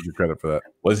I'll give you credit for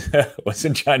that.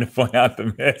 Wasn't trying to point out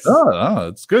the miss. No,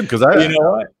 it's good because you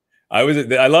know what?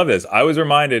 I love this. I was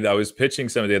reminded, I was pitching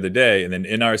some the other day, and then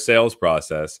in our sales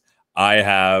process, I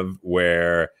have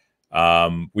where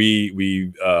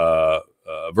we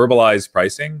verbalize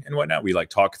pricing and whatnot. We like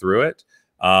talk through it.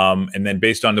 And then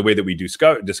based on the way that we do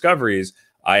discoveries,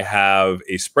 I have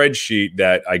a spreadsheet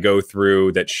that I go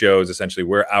through that shows essentially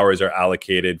where hours are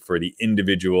allocated for the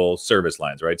individual service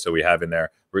lines, right? So we have in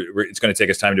there, it's going to take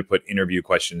us time to put interview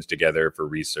questions together for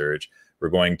research. We're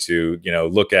going to,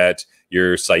 look at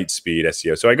your site speed,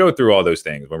 SEO. So I go through all those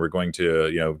things when we're going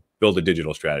to, build a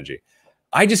digital strategy.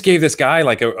 I just gave this guy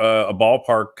like a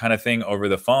ballpark kind of thing over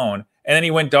the phone, and then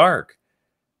he went dark.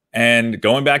 And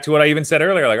going back to what I even said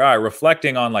earlier, like, all right,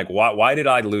 reflecting on like, why did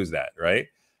I lose that, right?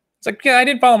 It's like, yeah, I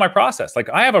didn't follow my process. Like,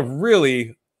 I have a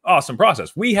really awesome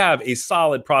process. We have a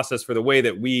solid process for the way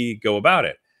that we go about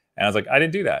it. And I was like, I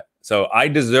didn't do that. So I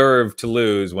deserve to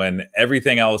lose when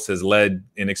everything else has led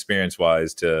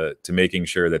inexperience-wise to making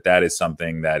sure that is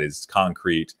something that is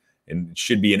concrete and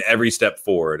should be in every step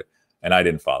forward. And I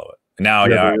didn't follow it. And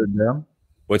now,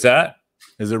 what's that?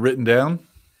 Is it written down?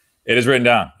 It is written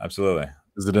down. Absolutely.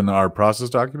 Is it in our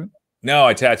process document? No,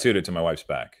 I tattooed it to my wife's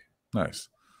back. Nice.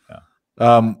 Yeah.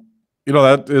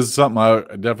 That is something I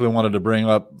definitely wanted to bring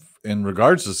up in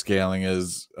regards to scaling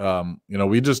is,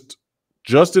 we just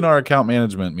in our account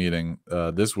management meeting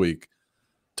this week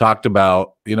talked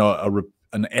about,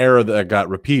 an error that got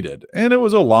repeated. And it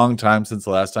was a long time since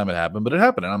the last time it happened, but it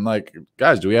happened. And I'm like,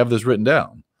 guys, do we have this written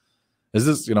down? Is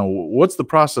this, what's the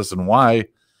process and why?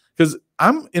 Because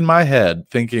I'm in my head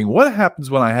thinking, what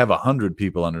happens when I have 100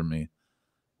 people under me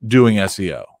doing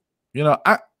SEO? We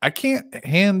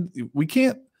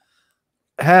can't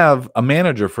have a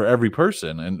manager for every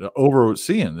person and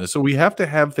overseeing this. So we have to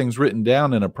have things written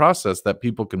down in a process that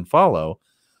people can follow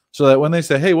so that when they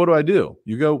say, hey, what do I do?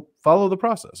 You go follow the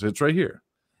process. It's right here.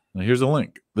 And here's a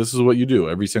link. This is what you do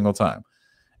every single time.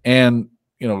 And,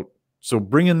 so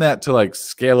bringing that to like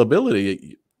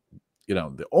scalability,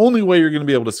 the only way you're going to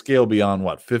be able to scale beyond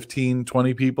 15,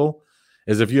 20 people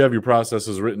is if you have your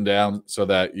processes written down so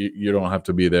that you don't have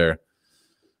to be there.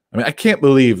 I mean, I can't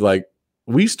believe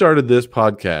we started this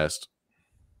podcast,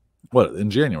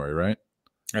 in January, right?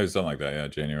 It was something like that. Yeah.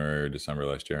 January or December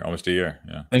last year, almost a year.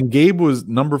 Yeah. And Gabe was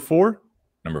number 4.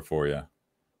 Number 4. Yeah.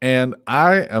 And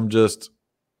I am the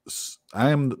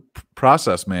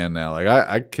process man now. Like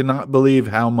I cannot believe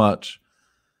how much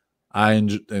I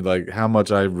enjoy, how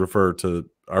much I refer to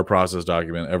our process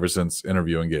document ever since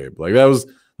interviewing Gabe. Like that was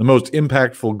the most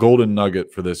impactful golden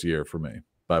nugget for this year for me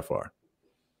by far.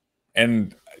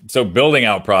 And so building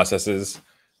out processes,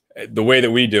 the way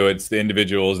that we do it's the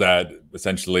individuals that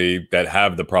essentially that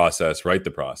have the process write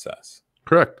the process.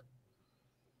 Correct.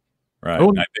 Right.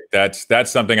 And I think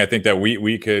that's something I think that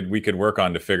we could work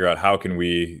on to figure out how can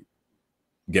we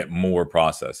get more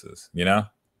processes,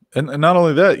 And not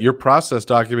only that, your process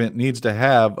document needs to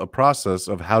have a process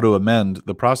of how to amend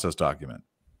the process document.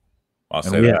 I'll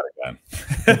say that again.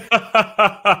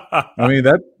 I mean,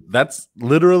 that's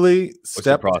literally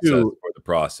step 2 for the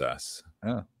process.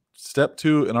 Yeah. Step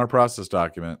 2 in our process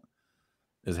document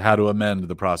is how to amend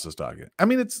the process document. I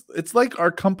mean, it's like our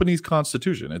company's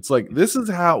constitution. It's like this is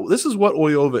what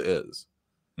Oyova is.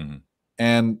 Mm-hmm.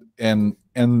 And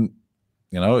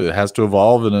it has to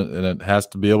evolve and it has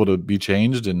to be able to be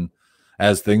changed and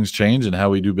as things change and how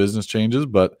we do business changes.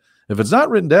 But if it's not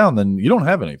written down, then you don't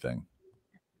have anything.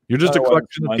 You're just a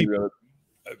collection of people.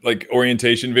 Like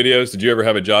orientation videos. Did you ever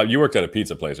have a job? You worked at a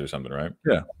pizza place or something, right?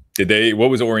 Yeah. What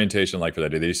was the orientation like for that?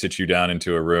 Did they sit you down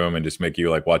into a room and just make you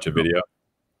like watch a video?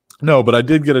 No, but I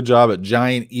did get a job at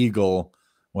Giant Eagle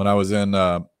when I was in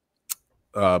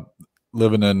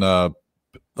living in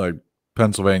like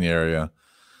Pennsylvania area,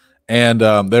 and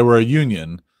they were a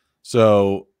union.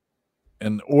 So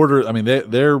in order, I mean,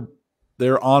 their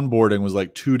onboarding was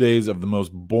like 2 days of the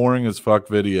most boring as fuck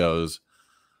videos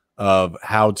of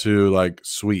how to like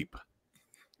sweep,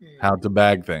 how to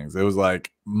bag things. It was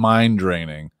like mind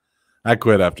draining. I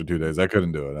quit after 2 days. I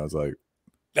couldn't do it. I was like,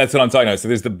 that's what I'm talking about. So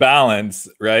there's the balance,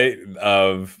 right,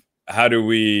 of how do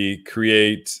we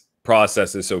create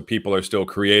processes so people are still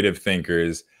creative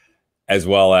thinkers as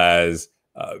well as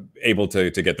able to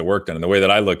get the work done. And the way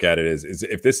that I look at it is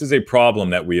if this is a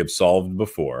problem that we have solved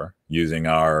before using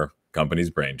our company's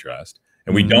brain trust,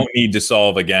 and we don't need to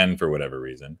solve again for whatever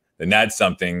reason, then that's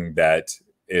something that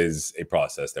is a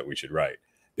process that we should write.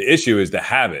 The issue is the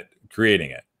habit,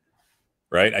 creating it,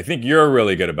 right? I think you're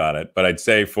really good about it, but I'd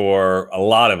say for a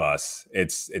lot of us,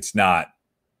 it's not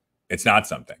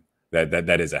something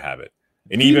that is a habit.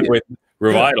 And even with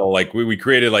Revital, like we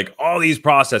created like all these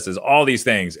processes, all these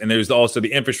things, and there's also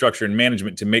the infrastructure and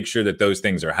management to make sure that those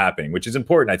things are happening, which is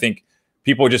important. I think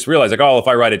people just realize like, oh, if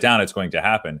I write it down, it's going to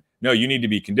happen. No, you need to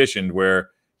be conditioned where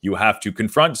you have to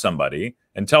confront somebody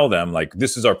and tell them like,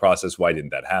 this is our process. Why didn't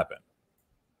that happen?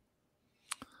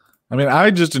 I mean,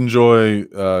 I just enjoy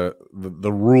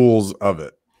the rules of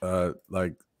it.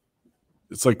 Like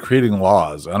it's like creating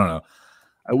laws. I don't know.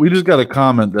 We just got a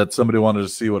comment that somebody wanted to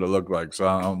see what it looked like, so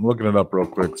I'm looking it up real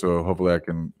quick. So hopefully I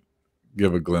can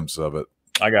give a glimpse of it.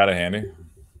 I got it handy.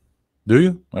 Do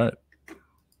you? All right.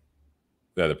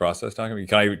 Yeah, the process document.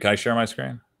 Can I share my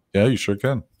screen? Yeah, you sure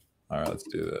can. All right, let's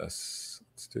do this.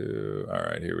 All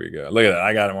right, here we go. Look at that.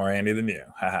 I got it more handy than you.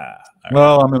 Haha.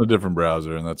 Well, I'm in a different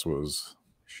browser, and that's what was.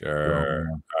 Sure.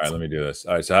 All right, let me do this.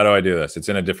 All right, so how do I do this? It's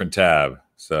in a different tab.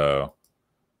 So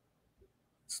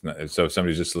if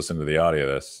somebody's just listening to the audio of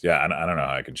this, yeah, I don't know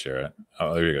how I can share it.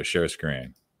 Oh, there you go. Share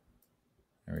screen.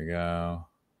 There we go.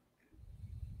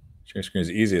 Share screen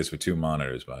is easiest with 2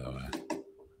 monitors, by the way.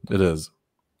 It is.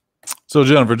 So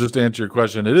Jennifer, just to answer your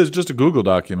question, it is just a Google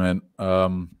document,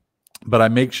 but I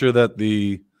make sure that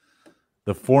the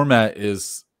format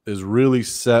is really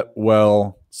set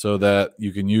well so that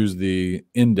you can use the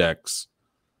index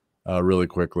really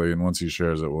quickly. And once he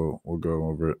shares it, we'll go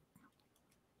over it.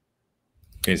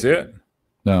 Can you see it?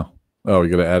 No. Oh, we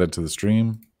got to add it to the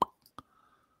stream.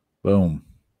 Boom.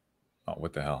 Oh,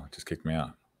 what the hell? It just kicked me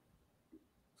out.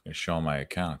 It's going to show my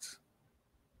accounts.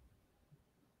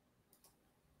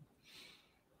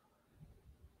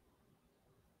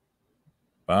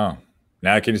 Wow.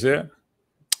 Now can you see it?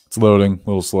 It's loading. A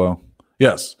little slow.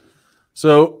 Yes.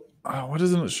 So why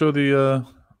doesn't it show the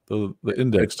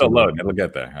index? It's still loading. It'll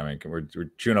get there. I mean,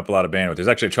 we're chewing up a lot of bandwidth. There's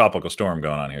actually a tropical storm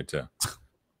going on here too.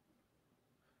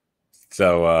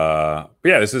 So,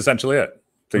 yeah, this is essentially it.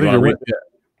 So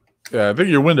I think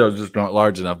your windows just aren't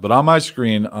large enough. But on my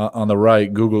screen on the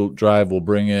right, Google Drive will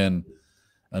bring in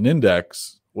an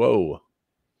index. Whoa.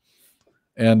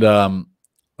 And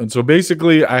so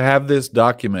basically, I have this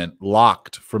document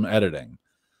locked from editing.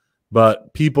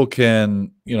 But people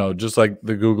can, just like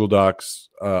the Google Docs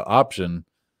option,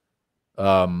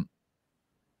 they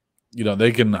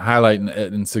can highlight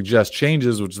and suggest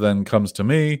changes, which then comes to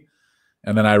me.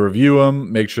 And then I review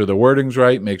them, make sure the wording's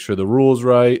right, make sure the rule's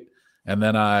right, and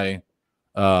then I,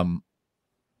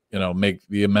 make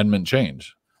the amendment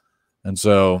change. And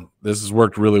so this has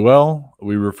worked really well.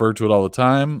 We refer to it all the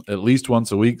time. At least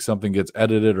once a week, something gets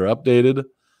edited or updated.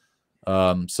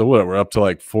 So we're up to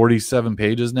like 47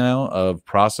 pages now of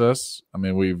process. I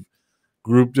mean, we've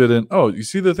grouped it in. Oh, you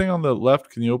see the thing on the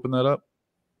left? Can you open that up?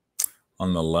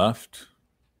 On the left?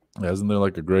 Yeah, isn't there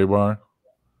like a gray bar?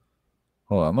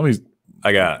 Hold on.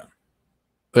 I got it.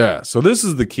 Yeah. So this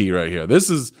is the key right here.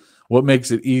 This is what makes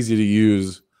it easy to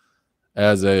use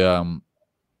as a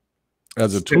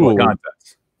tool.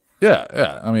 Yeah.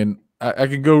 Yeah. I mean, I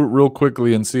can go real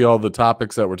quickly and see all the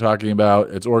topics that we're talking about.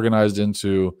 It's organized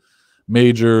into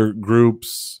major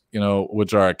groups,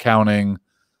 which are accounting,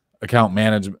 account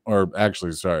management,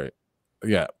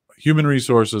 human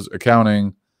resources,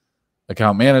 accounting,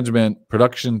 account management,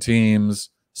 production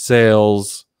teams,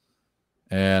 sales,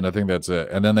 and I think that's it.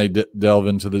 And then they delve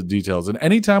into the details. And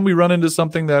anytime we run into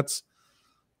something that's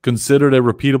considered a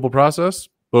repeatable process,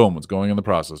 boom, it's going in the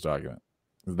process document.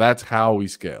 That's how we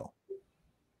scale.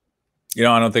 I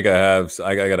don't think I have.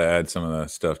 I got to add some of the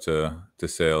stuff to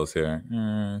sales here.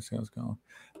 Sales call.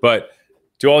 But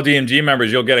to all DMG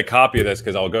members, you'll get a copy of this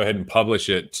because I'll go ahead and publish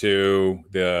it to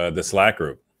the Slack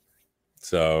group.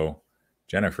 So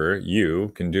Jennifer,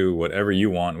 you can do whatever you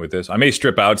want with this. I may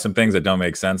strip out some things that don't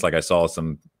make sense. Like I saw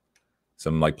some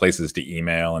like places to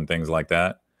email and things like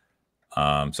that.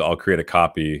 So I'll create a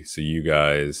copy so you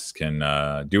guys can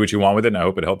do what you want with it. And I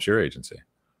hope it helps your agency.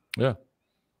 Yeah.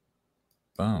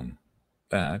 Boom.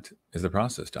 That is the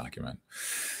process document.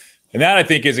 And that, I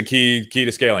think, is a key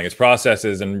to scaling. It's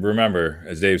processes. And remember,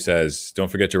 as Dave says,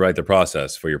 don't forget to write the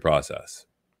process for your process.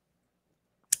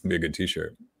 Be a good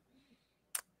t-shirt.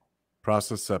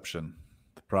 Processception.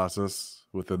 The process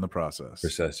within the process.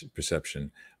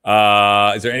 Perception.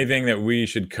 Is there anything that we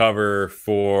should cover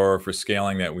for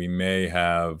scaling that we may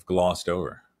have glossed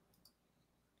over?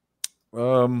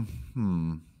 And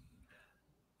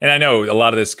I know a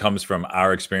lot of this comes from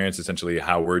our experience, essentially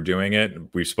how we're doing it.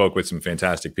 We spoke with some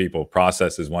fantastic people.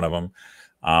 Process is one of them.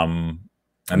 And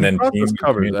then process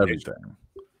covers everything.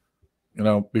 You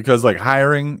know, because like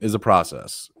hiring is a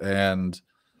process, and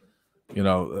you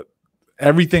know,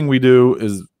 everything we do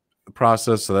is a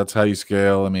process. So that's how you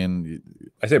scale. I mean,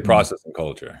 I say process and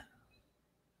culture.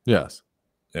 Yes.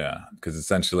 Yeah, because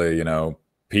essentially, you know,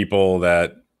 people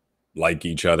that like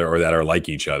each other or that are like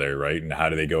each other, right? And how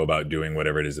do they go about doing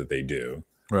whatever it is that they do?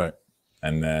 Right.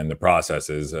 And then the process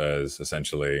is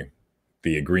essentially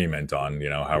the agreement on, you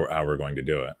know, how we're going to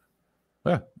do it.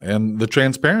 Yeah. And the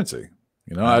transparency,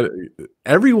 you know,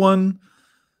 everyone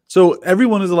is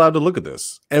allowed to look at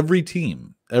this, every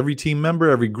team member,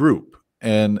 every group.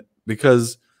 And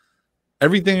because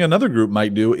everything another group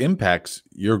might do impacts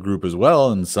your group as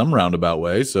well in some roundabout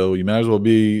way. So you might as well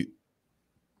be,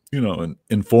 you know,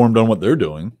 informed on what they're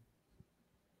doing.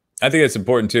 I think it's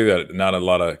important too that not a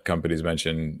lot of companies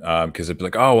mention, because it's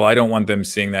like, oh, well, I don't want them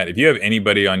seeing that. If you have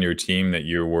anybody on your team that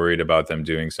you're worried about them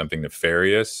doing something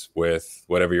nefarious with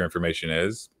whatever your information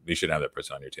is, you should have that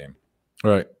person on your team.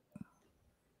 Right.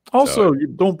 Also, you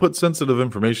don't put sensitive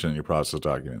information in your process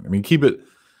document. I mean, keep it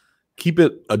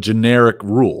a generic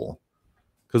rule,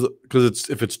 because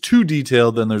if it's too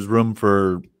detailed, then there's room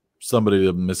for somebody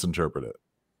to misinterpret it.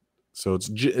 So it's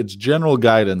general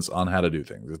guidance on how to do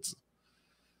things.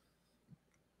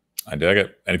 I dig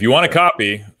it. And if you want a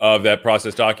copy of that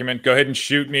process document, go ahead and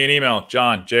shoot me an email,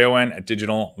 Jon, Jon at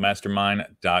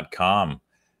digitalmastermind.com.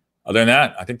 Other than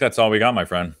that, I think that's all we got, my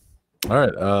friend. All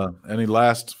right. Any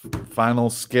last final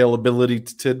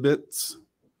scalability tidbits?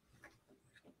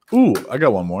 Ooh, I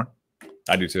got one more.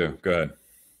 I do too. Go ahead.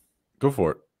 Go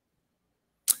for it.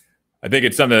 I think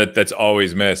it's something that's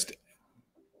always missed.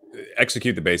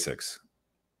 Execute the basics.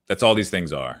 That's all these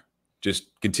things are. Just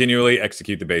continually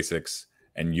execute the basics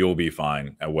and you'll be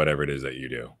fine at whatever it is that you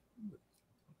do.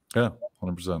 Yeah,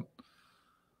 100%.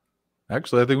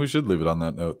 Actually, I think we should leave it on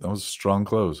that note. That was a strong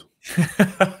close.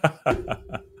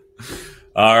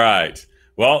 All right.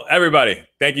 Well, everybody,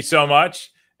 thank you so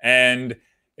much. And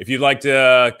if you'd like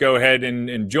to go ahead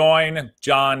and join,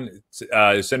 Jon,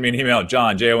 send me an email,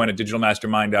 Jon, Jon at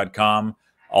digitalmastermind.com.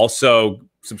 Also,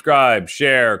 subscribe,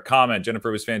 share, comment. Jennifer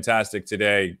was fantastic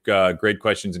today. Great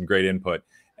questions and great input.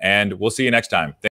 And we'll see you next time.